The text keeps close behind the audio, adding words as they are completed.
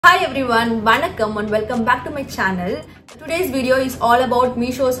Hi everyone, vanakkam and welcome back to my channel. Today's video is all about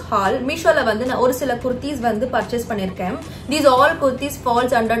Meesho's haul. Meesho la vandu na oru sila kurtis vandu purchase pannirken. These all kurtis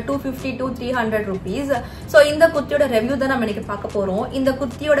falls under 250 to 300 rupees. So inda kurtiyoda review da nama iniki paaka porom. Inda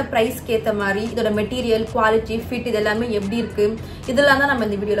kurtiyoda price keta mari idoda material, quality, fit idellame eppadi irukku idella da nama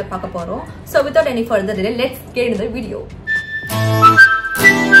indha video la paaka porom. So without any further delay, let's get into the video.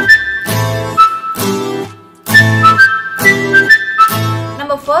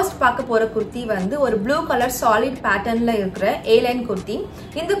 First பார்க்க போற kurti வந்து ஒரு blue color solid patternல இருக்கிற A-line kurti.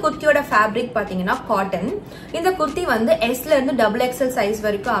 இந்த kurtiயோட fabric பாத்தீங்கன்னா cotton. இந்த kurti வந்து S ல இருந்து XXL size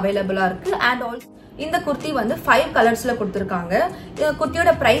வரைக்கும் அவேலபிளா இருக்கு and also இந்த kurti வந்து 5 கலர்ஸ்ல கொடுத்திருக்காங்க. இந்த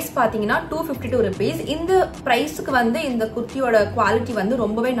kurtiயோட பிரைஸ் பாத்தீங்கன்னா 252 rupees. இந்த பிரைஸ்க்கு வந்து இந்த kurtiயோட குவாலிட்டி வந்து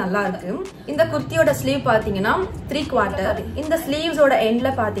ரொம்பவே நல்லா இருக்கு. இந்த kurtiயோட ஸ்லீவ் பாத்தீங்கன்னா 3/4. இந்த ஸ்லீவ்ஸோட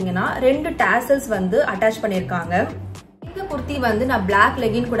எண்ட்ல பாத்தீங்கன்னா ரெண்டு tassels வந்து அட்டாச் பண்ணிருக்காங்க. இந்த kurti வந்து நான் black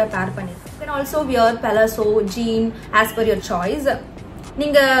legging கூட pair பண்ணிருக்கேன். You can also wear palazzo, jean as per your choice.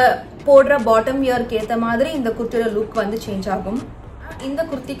 நீங்க போடுற bottom wear ஏத்த மாதிரி இந்த kurtiயோட look வந்து change ஆகும். இந்த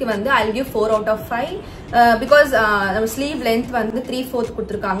kurtiக்கு வந்து I'll give 4 out of 5 because நம்ம sleeve length வந்து 3/4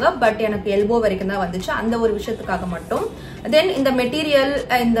 கொடுத்திருக்காங்க பட் எனக்கு elbow வரைக்கும் தான் வந்துச்சு அந்த ஒரு விஷயத்துக்காக மட்டும். Then இந்த மெட்டீரியல்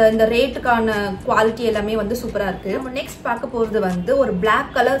இந்த ரேட்டுக்கான குவாலிட்டி எல்லாமே வந்து சூப்பரா இருக்கு. நம்ம நெக்ஸ்ட் பார்க்க போறது வந்து ஒரு black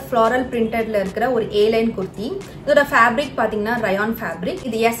color floral printedல இருக்கிற ஒரு A-line kurti. இதோட ஃபேப்ரிக் பாத்தீங்கன்னா rayon fabric.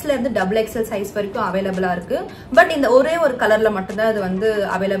 இது S ல இருந்து XXL சைஸ் வரைக்கும் அவேலபிளா இருக்கு. பட் இந்த ஒரே ஒரு கலர்ல மட்டும் தான் இது வந்து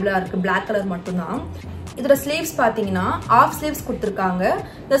அவேலபிளா இருக்கு. black color மட்டும் தான். இதோட ஸ்லீவ்ஸ் பாத்தீங்கன்னா ஆஃப் ஸ்லீவ்ஸ் கொடுத்திருக்காங்க.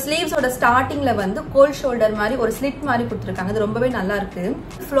 இந்த ஸ்லீவ்ஸோட ஸ்டார்டிங்ல வந்து கோல்ட் ஷோல்டர் மாதிரி ஒரு ஸ்லிட் மாதிரி கொடுத்திருக்காங்க. இது ரொம்பவே நல்லா இருக்கு.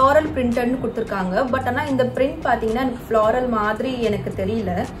 ஃப்ளோரல் பிரிண்டட்னு கொடுத்திருக்காங்க. பட் ஆனா இந்த பிரிண்ட் பாத்தீங்கன்னா எனக்கு ஃப்ளோரல் மாதிரி எனக்கு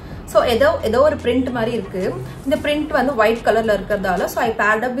தெரியல. சோ ஏதோ ஒரு பிரிண்ட் மாதிரி இருக்கு. இந்த பிரிண்ட் வந்து ஒயிட் கலர்ல இருக்கிறதால so I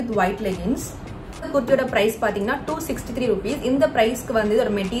bird up with white leggings. இந்த kurtiயோட பிரைஸ் பாத்தீங்கன்னா 263 rupees. இந்த பிரைஸ்க்கு வந்து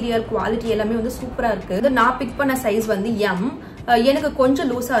இதோட மெட்டீரியல் குவாலிட்டி எல்லாமே வந்து சூப்பரா இருக்கு. இது நான் பிக் பண்ண சைஸ் வந்து M. எனக்கு கொஞ்சம்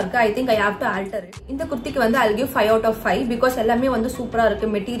லூசா இருக்கு. I think I have to alter it. இந்த kurtiக்கு வந்து I'll give 5 out of 5 because எல்லாமே வந்து சூப்பரா இருக்கு.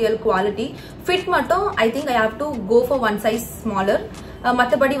 மெட்டீரியல் குவாலிட்டி ஃபிட் மட்டும் I think I have to go for one size smaller.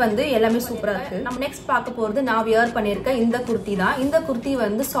 மத்தபடி வந்து எல்லாமே சூப்பரா இருக்கு. நம்ம நெக்ஸ்ட் பார்க்க போறது நான் வியர் பண்ணிருக்க இந்த kurti தான். இந்த kurti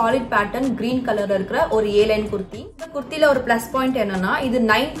வந்து சாலிட் பேட்டர்ன் கிரீன் கலர்ல இருக்கிற ஒரு A-line kurti. இந்த kurtiல ஒரு பிளஸ் பாயிண்ட் என்னன்னா இது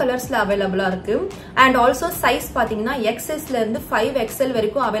 9 கலர்ஸ்ல அவேலபிளா இருக்கு and also சைஸ் பாத்தீங்கன்னா XS ல இருந்து 5XL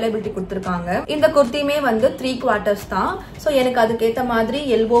வரைக்கும் அவேலபிலிட்டி கொடுத்திருக்காங்க. இந்த kurtiமே வந்து 3/4 தான். சோ எனக்கு அதுக்கு ஏத்த மாதிரி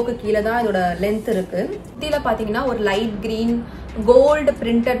எல்போக்கு கீழ தான் இதோட லென்த் இருக்கு. kurtiல பாத்தீங்கன்னா ஒரு லைட் கிரீன் கோல்ட்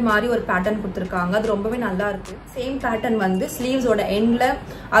பிரிண்டட் மாதிரி ஒரு பேட்டர்ன் கொடுத்திருக்காங்க. அது ரொம்பவே நல்லா இருக்கு. சேம் பேட்டர்ன் வந்து ஸ்லீவ்ஸோட எண்ட்ல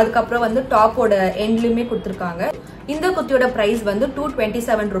அதுக்கப்புறம் வந்து டாப்போட எண்ட்லயுமே கொடுத்திருக்காங்க. இந்த kurtiயோட பிரைஸ் வந்து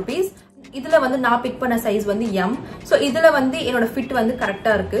 227 rupees. இதுல வந்து நான் பிக் பண்ண சைஸ் வந்து M. சோ இதுல வந்து என்னோட ஃபிட் வந்து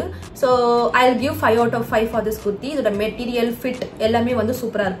கரெக்டா இருக்கு. So I'll give 5 out of 5 for this kurti. இதோட மெட்டீரியல் ஃபிட் எல்லாமே வந்து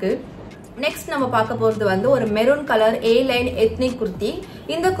சூப்பரா இருக்கு. நெக்ஸ்ட் நம்ம பார்க்க போறது வந்து ஒரு maroon colour A-line ethnic kurti.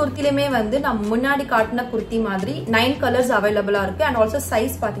 இந்த kurtiலமே வந்து நம்ம முன்னாடி காட்டின kurti மாதிரி 9 கலர்ஸ் அவேலபிளா இருக்கு and also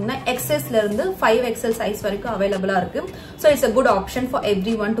சைஸ் பாத்தீங்கன்னா XS ல இருந்து 5XL சைஸ் வரைக்கும் அவேலபிளா இருக்கு. So it's a good option for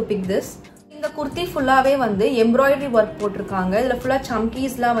everyone to pick this. இந்த kurti ஃபுல்லாவே வந்து embroidery work போட்டிருக்காங்க. இதுல ஃபுல்லா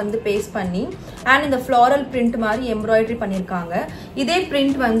chunkiesலாம் வந்து பேஸ்ட் பண்ணி and இந்த floral print மாதிரி embroidery பண்ணிருக்காங்க. இதே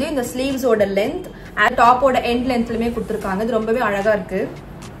print வந்து இந்த sleevesோட length and topோட end lengthலமே கொடுத்திருக்காங்க. இது ரொம்பவே அழகா இருக்கு.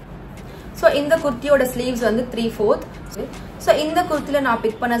 சோ இந்த kurtiயோட ஸ்லீவ்ஸ் வந்து 3/4. சோ இந்த kurtiல நான்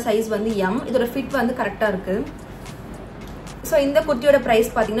பிக் பண்ண சைஸ் வந்து M. இதோட ஃபிட் வந்து கரெக்டா இருக்கு. சோ இந்த kurtiயோட பிரைஸ்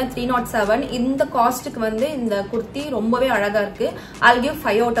பாத்தீங்கன்னா 307. இந்த காஸ்ட்க்கு வந்து இந்த kurti ரொம்பவே அழகா இருக்கு. I'll give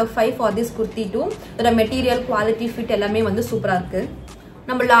 5 out of 5 for this kurti too. இதோட மெட்டீரியல் குவாலிட்டி ஃபிட் எல்லாமே வந்து சூப்பரா இருக்கு.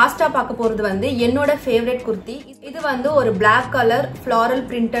 நம்ம லாஸ்டா பார்க்க போறது வந்து என்னோட ஃபேவரட் kurti. இது வந்து ஒரு black color floral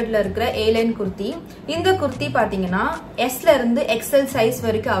printedல இருக்கிற A-line kurti. இந்த kurti பாத்தீங்கன்னா S ல இருந்து XL சைஸ்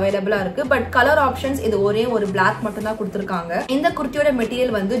வரைக்கும் அவேலபிளா இருக்கு. பட் கலர் ஆப்ஷன்ஸ் இது ஒரே ஒரு black மட்டும் தான் கொடுத்திருக்காங்க. இந்த kurtiயோட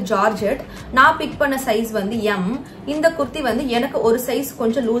மெட்டீரியல் வந்து ஜார்ஜெட். நான் பிக் பண்ண சைஸ் வந்து M. இந்த kurti வந்து எனக்கு ஒரு சைஸ்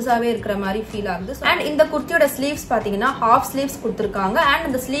கொஞ்சம் லூஸாவே இருக்கிற மாதிரி ஃபீல் ஆகுது. அண்ட் இந்த kurtiயோட ஸ்லீவ்ஸ் பாத்தீங்கன்னா ஹாஃப் ஸ்லீவ்ஸ் கொடுத்திருக்காங்க and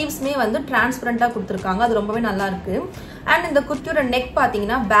இந்த ஸ்லீவ்ஸ்மே வந்து டிரான்ஸ்பரண்டா கொடுத்திருக்காங்க. அது ரொம்பவே நல்லா இருக்கு. அண்ட் இந்த kurtiயோட நெக்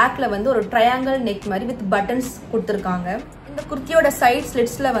பாத்தீங்கன்னா பேக்ல வந்து ஒரு ட்ரையாங்கிள் நெக் மாதிரி வித் பட்டன்ஸ் கொடுத்திருக்காங்க. இந்த kurtiயோட சைட்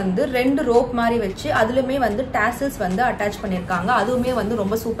ஸ்லிட்ஸ்ல வந்து ரெண்டு ரோப் மாதிரி வச்சு அதுலயுமே வந்து டாசல்ஸ் வந்து அட்டாச் பண்ணிருக்காங்க. அதுவுமே வந்து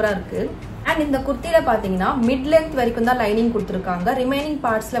ரொம்ப சூப்பரா இருக்கு. அண்ட் இந்த kurtiல பாத்தீங்கன்னா மிட் லென்த் வரைக்கும் தான் லைனிங் கொடுத்திருக்காங்க. ரிமைனிங்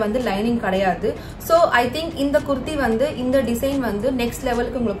பார்ட்ஸ்ல வந்து லைனிங் கிடையாது. சோ ஐ திங்க் இந்த kurti வந்து இந்த டிசைன் வந்து நெக்ஸ்ட்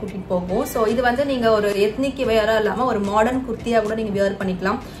லெவலுக்கு உங்களை கூட்டிட்டு போகும். சோ இது வந்து நீங்க ஒரு எத்னிக் வேரா இல்லாம ஒரு மாடர்ன் kurtiயா கூட நீங்க வியர்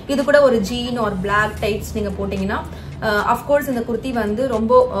பண்ணிக்கலாம். இது கூட ஒரு ஜீன் ஒரு பிளாக் டைட்ஸ் நீங்க போட்டீங்கன்னா அஃப்கோர்ஸ் இந்த kurti வந்து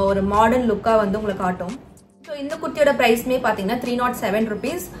ரொம்ப ஒரு மாடர்ன் லுக்கா வந்து உங்களுக்கு காட்டும். So இந்த குர்த்தியோட பிரைஸ்மே பாத்தீங்கன்னா 307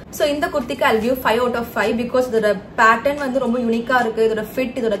 rupees. So இந்த குர்த்திக்கு I'll give 5 out of 5 because இதோட பேட்டர்ன் வந்து ரொம்ப யூனிக்கா இருக்கு. இதோட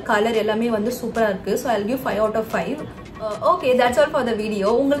ஃபிட், இதோட கலர் எல்லாமே வந்து சூப்பரா இருக்கு. So I'll give 5 out of 5. Okay, that's all for the video.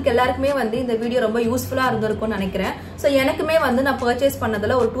 உங்களுக்கு எல்லாருக்குமே வந்து இந்த வீடியோ ரொம்ப யூஸ்ஃபுல்லா இருந்திருக்கும்னு நினைக்கிறேன். So எனக்குமே வந்து நான் பர்ச்சேஸ்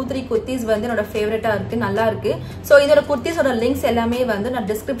பண்ணதுல ஒரு 2-3 குர்த்திஸ் வந்து என்னோட ஃபேவரட்டா இருக்கு, நல்லா இருக்கு. So இதோட குர்த்திஸோட லிங்க்ஸ் எல்லாமே வந்து நான்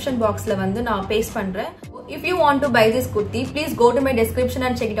டிஸ்கிரிப்ஷன் பாக்ஸ்ல வந்து நான் பேஸ்ட் பண்றேன். If you want to buy this kurti, please go to my description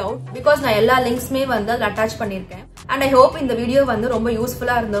and check it out because நான் எல்லா லிங்க்ஸ்மே வந்து அதில் அட்டாச் பண்ணிருக்கேன். And I hope இந்த வீடியோ வந்து ரொம்ப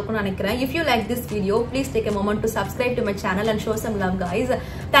யூஸ்ஃபுல்லா இருந்திருக்கும்னு நினைக்கிறேன். If you like this video, please take a moment to subscribe to my channel and show some love, guys.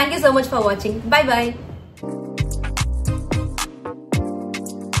 Thank you so much for watching. Bye bye.